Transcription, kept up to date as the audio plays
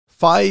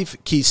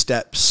5 key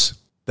steps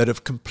that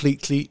have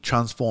completely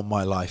transformed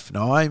my life.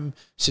 Now, I'm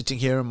sitting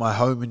here in my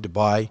home in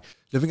Dubai,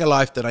 living a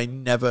life that I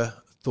never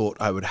thought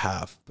I would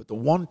have. But the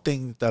one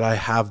thing that I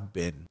have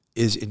been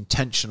is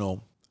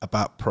intentional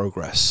about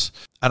progress.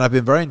 And I've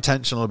been very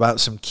intentional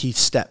about some key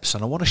steps,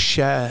 and I want to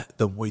share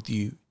them with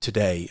you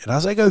today. And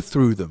as I go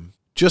through them,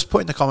 just put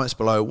in the comments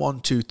below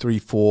 1, 2, 3,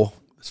 4,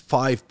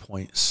 5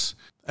 points,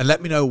 and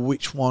let me know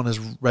which one has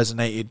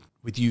resonated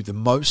with you the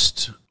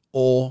most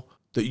or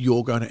that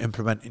you're going to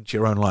implement into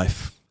your own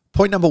life.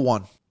 Point number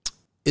 1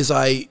 is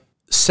I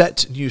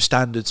set new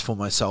standards for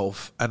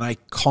myself, and I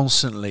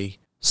constantly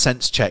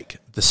sense check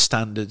the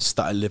standards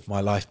that I live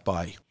my life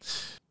by.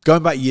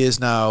 Going back years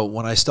now,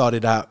 when I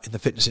started out in the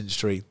fitness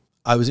industry,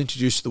 I was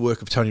introduced to the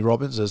work of Tony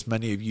Robbins, as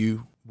many of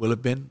you will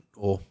have been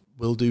or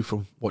will do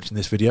from watching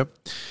this video.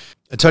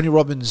 And Tony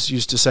Robbins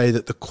used to say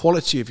that the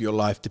quality of your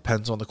life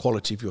depends on the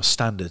quality of your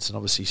standards, and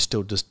obviously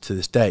still does to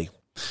this day.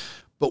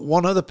 But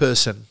one other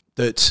person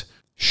that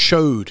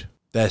showed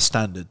their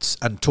standards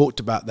and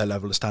talked about their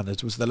level of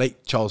standards was the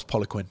late Charles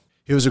Poliquin.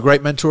 He was a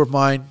great mentor of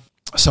mine,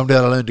 somebody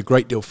that I learned a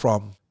great deal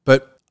from.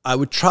 But I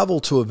would travel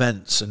to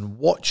events and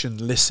watch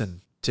and listen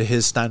to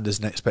his standards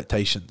and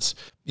expectations.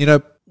 You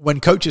know,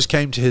 when coaches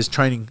came to his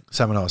training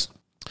seminars,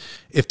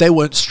 if they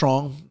weren't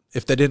strong,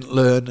 if they didn't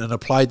learn and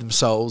apply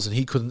themselves, and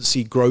he couldn't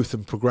see growth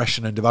and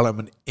progression and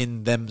development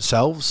in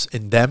themselves,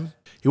 in them,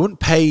 he wouldn't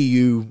pay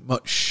you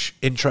much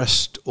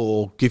interest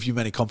or give you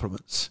many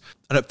compliments.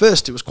 And at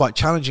first it was quite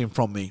challenging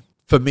for me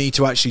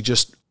to actually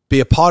just be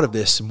a part of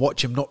this and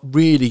watch him not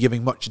really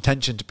giving much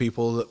attention to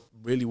people that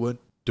really weren't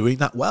doing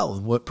that well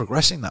and weren't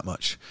progressing that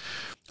much.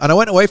 And I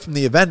went away from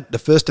the event, the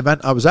first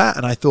event I was at,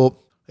 and I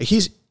thought,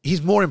 he's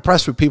more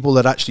impressed with people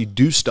that actually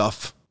do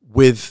stuff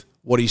with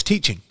what he's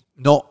teaching,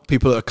 not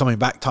people that are coming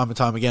back time and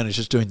time again and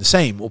just doing the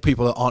same, or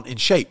people that aren't in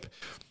shape.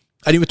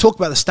 And he would talk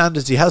about the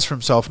standards he has for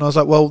himself. And I was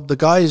like, well, the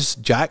guy's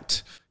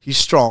jacked, he's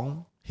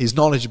strong, he's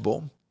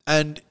knowledgeable,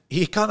 and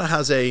he kind of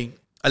has a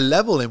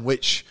level in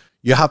which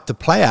you have to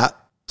play at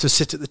to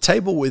sit at the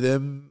table with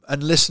him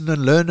and listen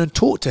and learn and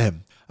talk to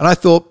him. And I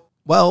thought,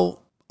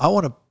 well, I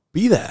want to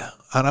be there,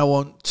 and I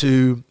want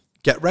to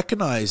get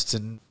recognized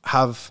and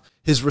have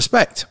his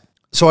respect.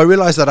 So I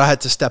realized that I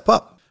had to step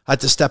up. I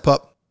had to step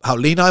up how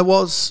lean I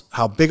was,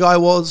 how big I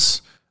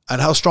was,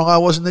 and how strong I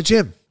was in the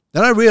gym.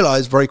 Then I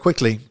realized very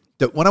quickly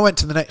that when I went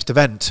to the next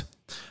event,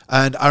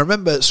 and I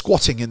remember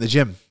squatting in the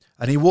gym,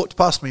 and he walked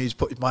past me, he's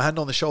put my hand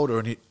on the shoulder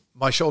and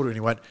he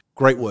went,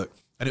 great work.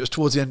 And it was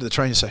towards the end of the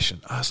training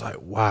session. I was like,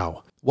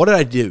 wow, what did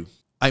I do?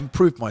 I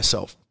improved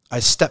myself. I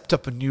stepped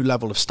up a new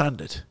level of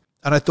standard.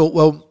 And I thought,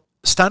 well,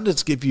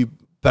 standards give you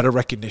better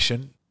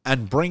recognition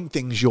and bring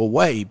things your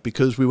way,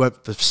 because we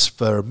went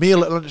for a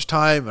meal at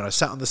lunchtime and I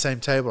sat on the same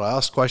table, I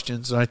asked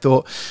questions, and I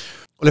thought,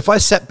 well, if I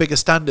set bigger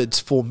standards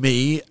for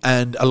me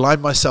and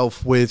align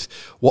myself with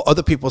what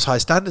other people's high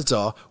standards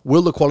are,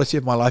 will the quality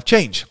of my life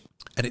change?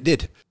 And it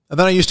did. And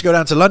then I used to go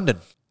down to London,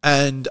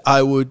 and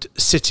I would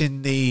sit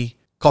in the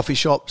coffee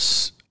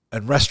shops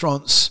and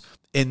restaurants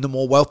in the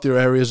more wealthier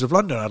areas of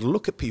London. I'd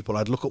look at people,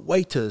 I'd look at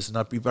waiters, and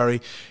I'd be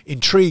very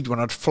intrigued when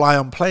I'd fly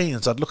on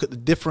planes. I'd look at the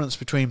difference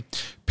between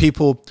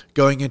people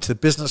going into the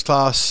business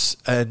class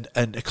and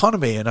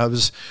economy, and I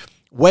was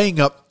weighing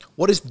up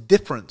what is the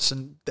difference.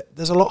 And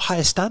there's a lot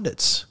higher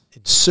standards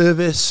in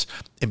service,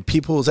 in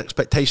people's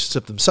expectations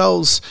of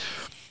themselves.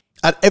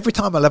 And every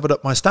time I leveled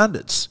up my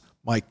standards,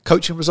 my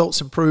coaching results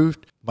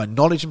improved, my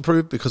knowledge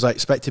improved because I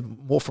expected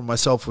more from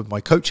myself with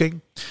my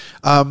coaching.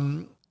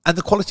 And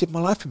the quality of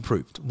my life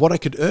improved. What I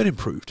could earn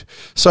improved.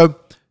 So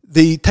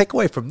the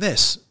takeaway from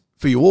this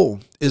for you all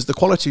is the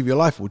quality of your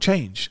life will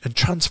change and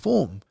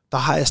transform the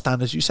higher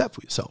standards you set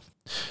for yourself.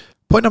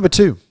 Point number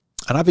 2,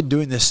 and I've been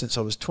doing this since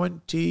I was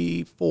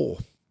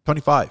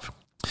 25.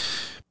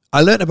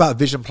 I learned about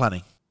vision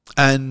planning,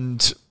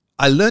 and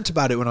I learned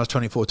about it when I was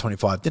 24,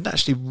 25. Didn't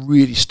actually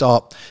really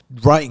start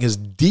writing as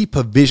deep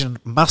a vision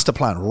master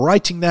plan,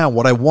 writing down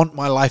what I want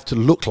my life to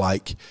look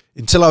like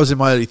until I was in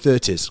my early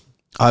 30s.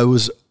 I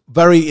was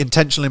very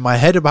intentional in my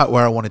head about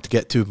where I wanted to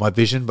get to with my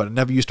vision, but I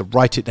never used to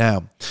write it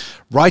down.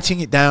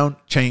 Writing it down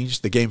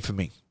changed the game for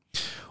me.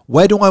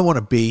 Where do I want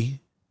to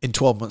be in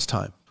 12 months'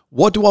 time?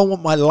 What do I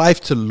want my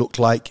life to look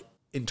like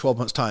in 12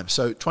 months' time?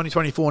 So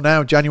 2024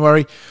 now,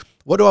 January.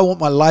 What do I want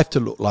my life to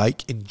look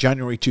like in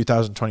January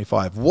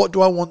 2025? What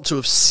do I want to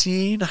have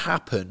seen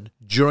happen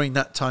during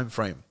that time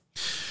frame?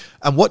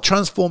 And what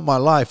transformed my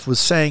life was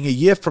saying a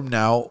year from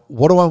now,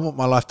 what do I want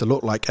my life to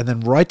look like? And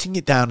then writing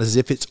it down as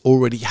if it's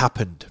already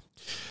happened.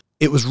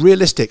 It was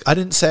realistic. I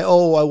didn't say,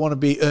 oh, I want to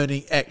be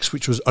earning X,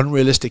 which was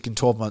unrealistic in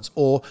 12 months,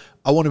 or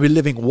I want to be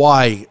living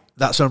Y,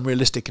 that's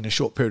unrealistic in a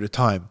short period of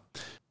time.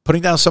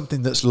 Putting down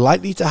something that's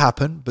likely to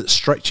happen, but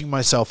stretching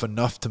myself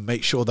enough to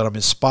make sure that I'm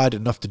inspired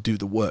enough to do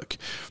the work.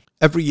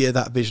 Every year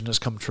that vision has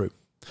come true.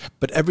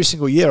 But every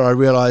single year I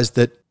realized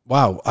that,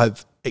 wow,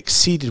 I've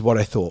exceeded what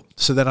I thought.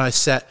 So then I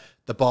set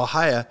the bar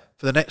higher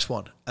for the next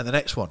one and the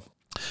next one.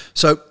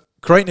 So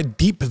creating a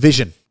deep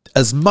vision,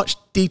 as much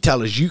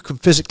detail as you can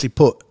physically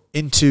put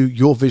into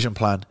your vision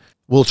plan,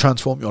 will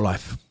transform your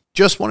life.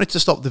 Just wanted to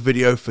stop the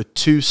video for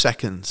 2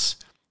 seconds.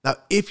 Now,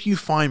 if you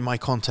find my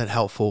content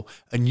helpful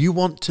and you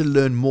want to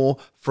learn more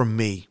from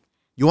me,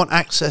 you want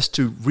access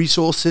to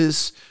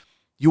resources,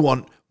 you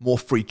want more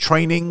free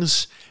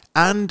trainings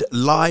and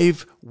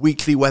live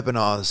weekly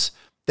webinars,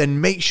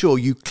 then make sure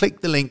you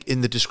click the link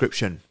in the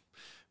description.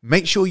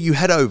 Make sure you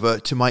head over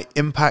to my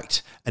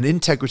Impact and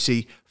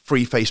Integrity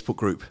free Facebook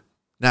group.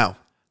 Now,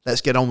 let's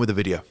get on with the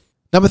video.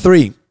 Number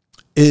 3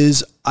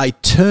 is I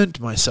turned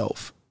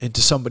myself into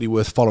somebody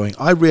worth following.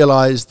 I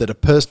realized that a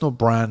personal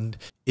brand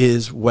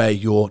is where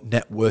your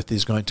net worth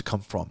is going to come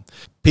from.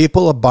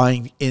 People are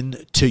buying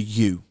into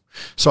you.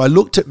 So I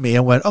looked at me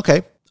and went,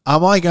 okay,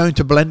 am I going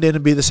to blend in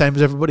and be the same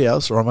as everybody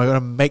else, or am I going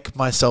to make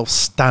myself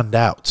stand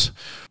out?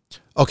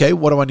 Okay,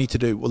 what do I need to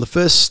do? Well, the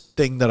first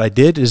thing that I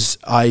did is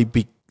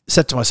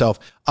said to myself,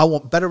 I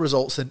want better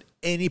results than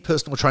any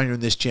personal trainer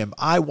in this gym.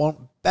 I want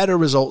better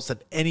results than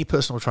any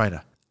personal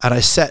trainer. And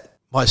I set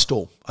my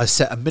stall. I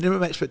set a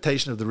minimum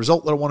expectation of the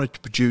result that I wanted to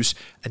produce,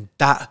 and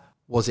that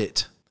was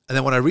it. And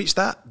then when I reached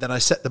that, then I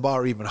set the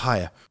bar even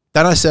higher.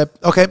 Then I said,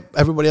 okay,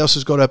 everybody else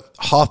has got a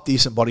half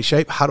decent body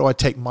shape. How do I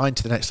take mine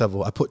to the next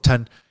level? I put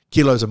 10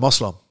 kilos of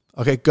muscle on.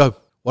 Okay, go.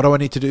 What do I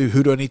need to do?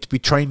 Who do I need to be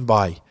trained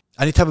by?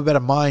 I need to have a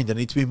better mind. I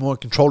need to be more in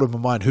control of my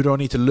mind. Who do I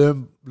need to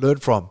learn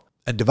from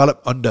and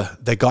develop under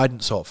their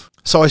guidance of?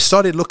 So I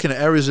started looking at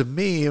areas of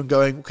me and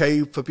going,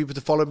 okay, for people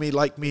to follow me,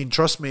 like me, and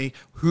trust me,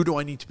 who do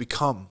I need to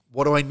become?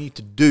 What do I need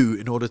to do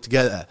in order to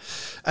get there?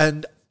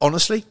 And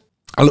honestly,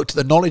 I looked at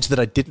the knowledge that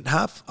I didn't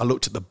have. I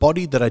looked at the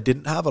body that I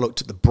didn't have. I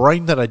looked at the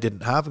brain that I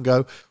didn't have and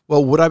go,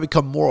 well, would I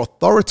become more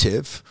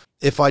authoritative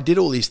if I did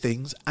all these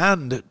things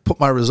and put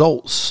my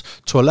results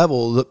to a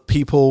level that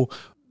people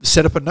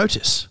set up and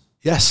notice?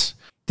 Yes.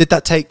 Did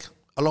that take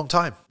a long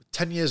time?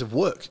 10 years of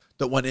work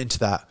that went into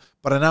that.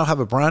 But I now have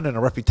a brand and a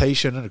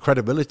reputation and a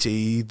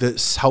credibility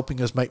that's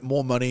helping us make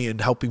more money and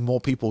helping more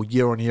people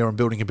year on year and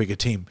building a bigger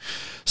team.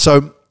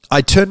 So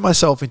I turned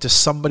myself into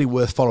somebody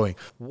worth following.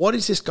 What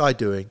is this guy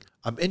doing?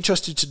 I'm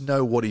interested to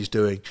know what he's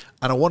doing,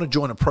 and I want to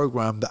join a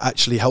program that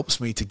actually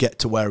helps me to get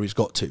to where he's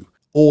got to,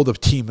 or the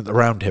team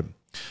around him.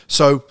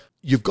 So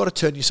you've got to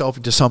turn yourself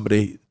into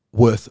somebody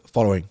worth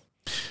following.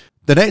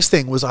 The next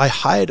thing was I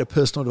hired a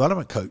personal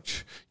development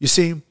coach. You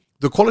see,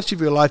 the quality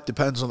of your life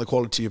depends on the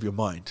quality of your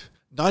mind.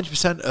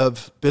 90%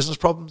 of business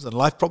problems and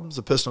life problems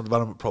are personal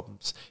development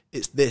problems.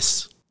 It's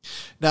this.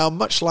 Now,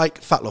 much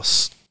like fat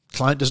loss,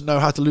 client doesn't know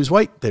how to lose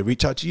weight. They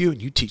reach out to you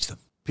and you teach them.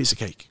 Piece of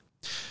cake.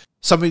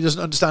 Somebody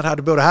doesn't understand how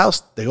to build a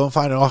house. They go and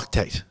find an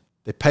architect.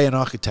 They pay an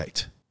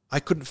architect. I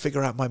couldn't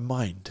figure out my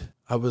mind.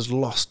 I was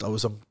lost. I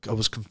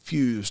was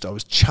confused. I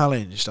was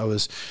challenged. I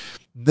was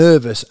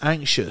nervous,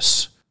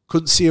 anxious,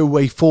 couldn't see a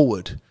way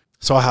forward.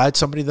 So I hired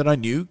somebody that I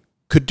knew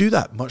could do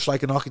that, much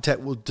like an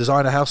architect will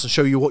design a house and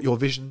show you what your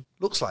vision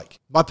looks like.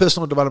 My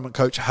personal development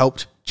coach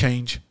helped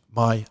change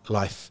my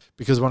life,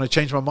 because when I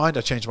changed my mind,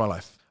 I changed my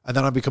life. And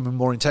then I'm becoming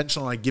more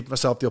intentional, and I give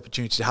myself the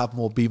opportunity to have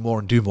more, be more,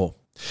 and do more.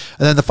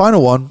 And then the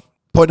final one,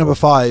 point number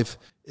 5,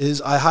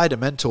 is I hired a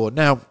mentor.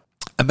 Now,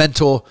 a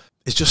mentor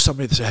is just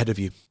somebody that's ahead of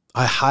you.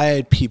 I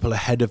hired people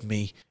ahead of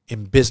me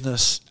in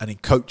business and in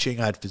coaching.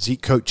 I had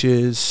physique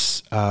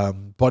coaches,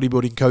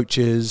 bodybuilding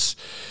coaches,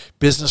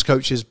 business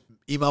coaches,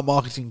 email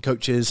marketing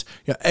coaches,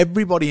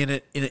 everybody in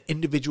an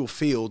individual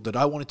field that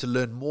I wanted to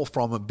learn more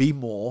from and be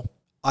more,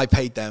 I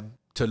paid them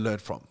to learn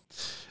from.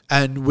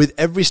 And with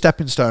every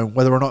stepping stone,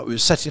 whether or not it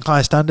was setting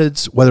higher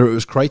standards, whether it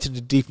was creating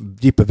a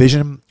deeper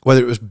vision,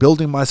 whether it was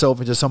building myself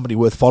into somebody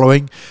worth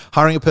following,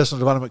 hiring a personal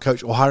development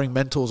coach, or hiring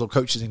mentors or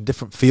coaches in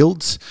different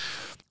fields,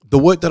 the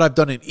work that I've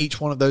done in each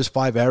one of those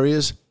 5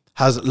 areas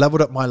has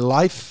leveled up my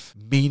life,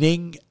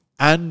 meaning,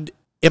 and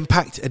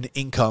impact and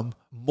income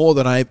more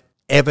than I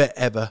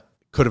ever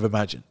could have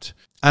imagined.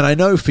 And I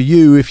know for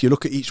you, if you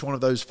look at each one of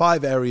those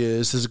 5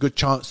 areas, there's a good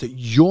chance that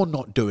you're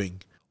not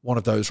doing one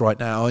of those right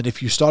now. And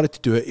if you started to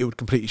do it, it would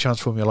completely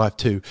transform your life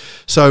too.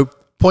 So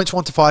points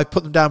 1 to 5,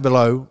 put them down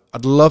below.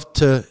 I'd love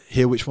to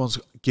hear which one's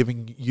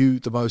giving you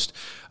the most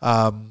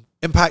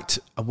impact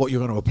and what you're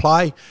going to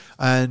apply.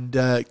 And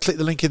click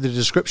the link in the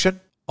description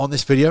on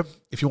this video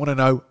if you want to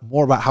know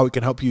more about how it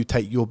can help you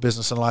take your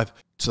business and life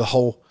to the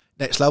whole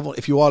next level.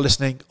 If you are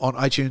listening on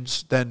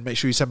iTunes, then make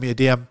sure you send me a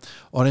DM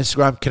on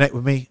Instagram, connect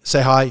with me,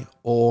 say hi,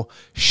 or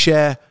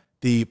share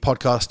the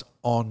podcast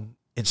on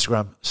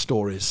Instagram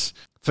stories.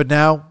 For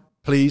now,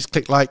 please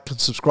click like and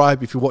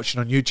subscribe if you're watching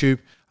on YouTube,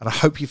 and I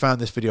hope you found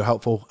this video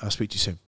helpful. I'll speak to you soon.